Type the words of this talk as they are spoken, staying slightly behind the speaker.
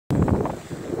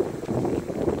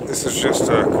This is just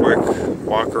a quick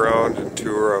walk around and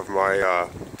tour of my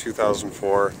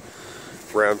 2004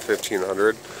 Ram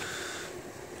 1500.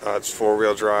 It's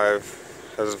 4-wheel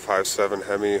drive, has a 5.7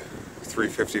 Hemi,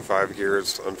 355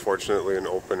 gears, unfortunately an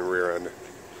open rear end.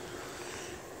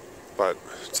 But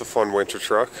it's a fun winter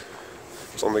truck.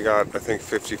 It's only got, I think,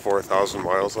 54,000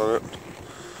 miles on it.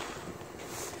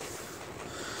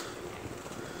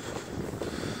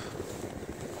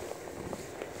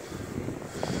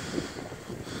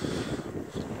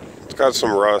 It's got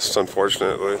some rust,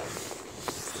 unfortunately.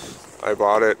 I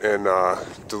bought it in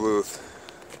Duluth,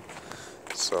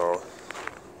 so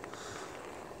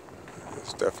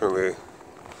there's definitely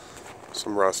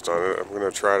some rust on it. I'm going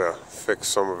to try to fix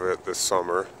some of it this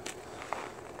summer.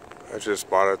 I just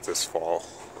bought it this fall.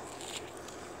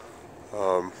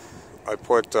 I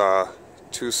put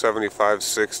 275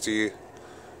 60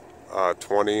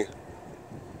 20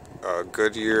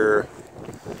 Goodyear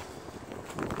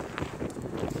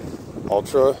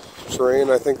Ultra Terrain,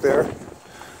 I think they're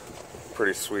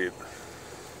pretty sweet.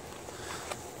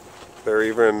 They're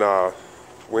even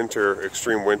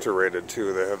extreme winter rated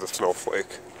too. They have the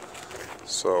snowflake,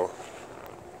 so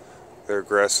they're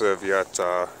aggressive yet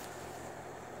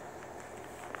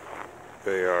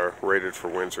they are rated for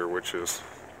winter, which is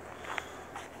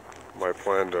my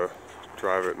plan to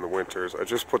drive it in the winters. I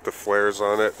just put the flares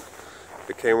on it.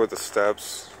 It came with the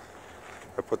steps.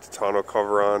 I put the tonneau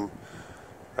cover on.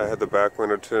 I had the back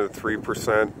window tinted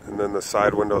 3%, and then the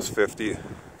side windows 50. And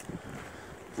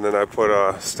then I put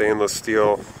a stainless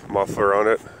steel muffler on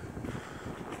it.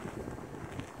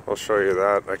 I'll show you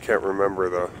that. I can't remember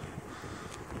the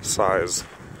size.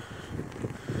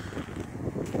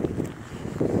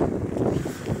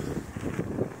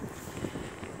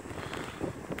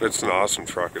 It's an awesome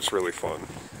truck. It's really fun.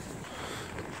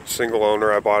 Single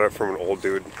owner. I bought it from an old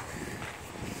dude.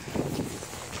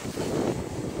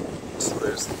 So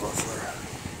there's the muffler.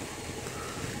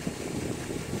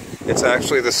 It's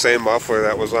actually the same muffler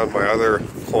that was on my other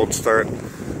cold start,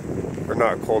 or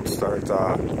not cold start,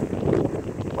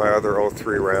 my other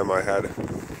 03 Ram I had, a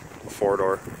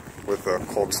 4-door with a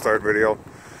cold start video.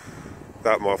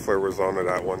 That muffler was on it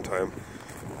at one time.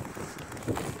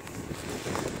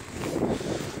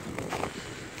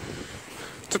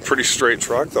 It's a pretty straight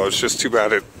truck though. It's just too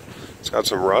bad it's got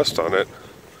some rust on it.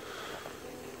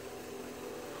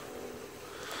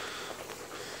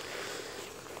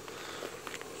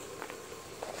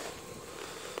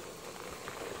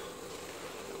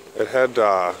 It had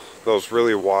those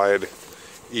really wide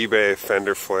eBay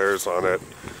fender flares on it,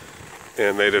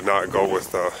 and they did not go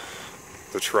with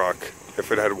the truck.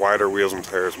 If it had wider wheels and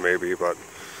tires, maybe, but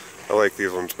I like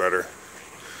these ones better.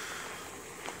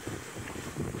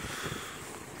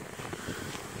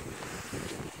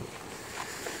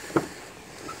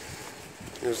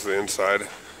 Here's the inside.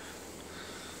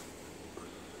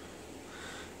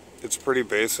 It's pretty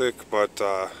basic, but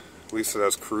at least it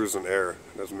has cruise and air.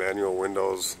 It has manual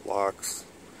windows, locks,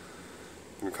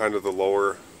 and kind of the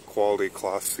lower quality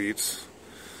cloth seats.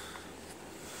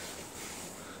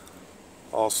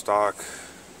 All stock.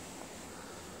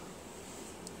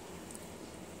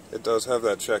 It does have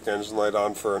that check engine light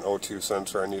on for an O2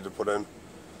 sensor I need to put in.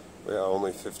 But yeah,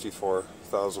 only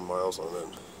 54,000 miles on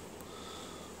it.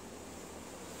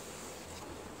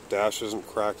 Dash isn't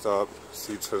cracked up,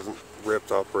 seats isn't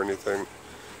ripped up or anything.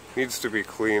 Needs to be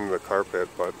clean, the carpet,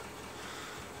 but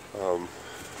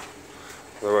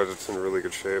otherwise it's in really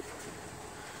good shape.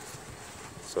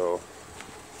 So,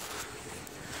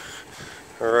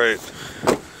 alright,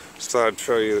 just thought I'd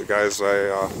show you guys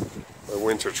a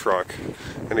winter truck.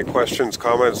 Any questions,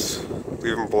 comments,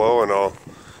 leave them below and I'll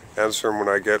answer them when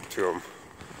I get to them.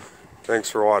 Thanks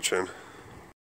for watching.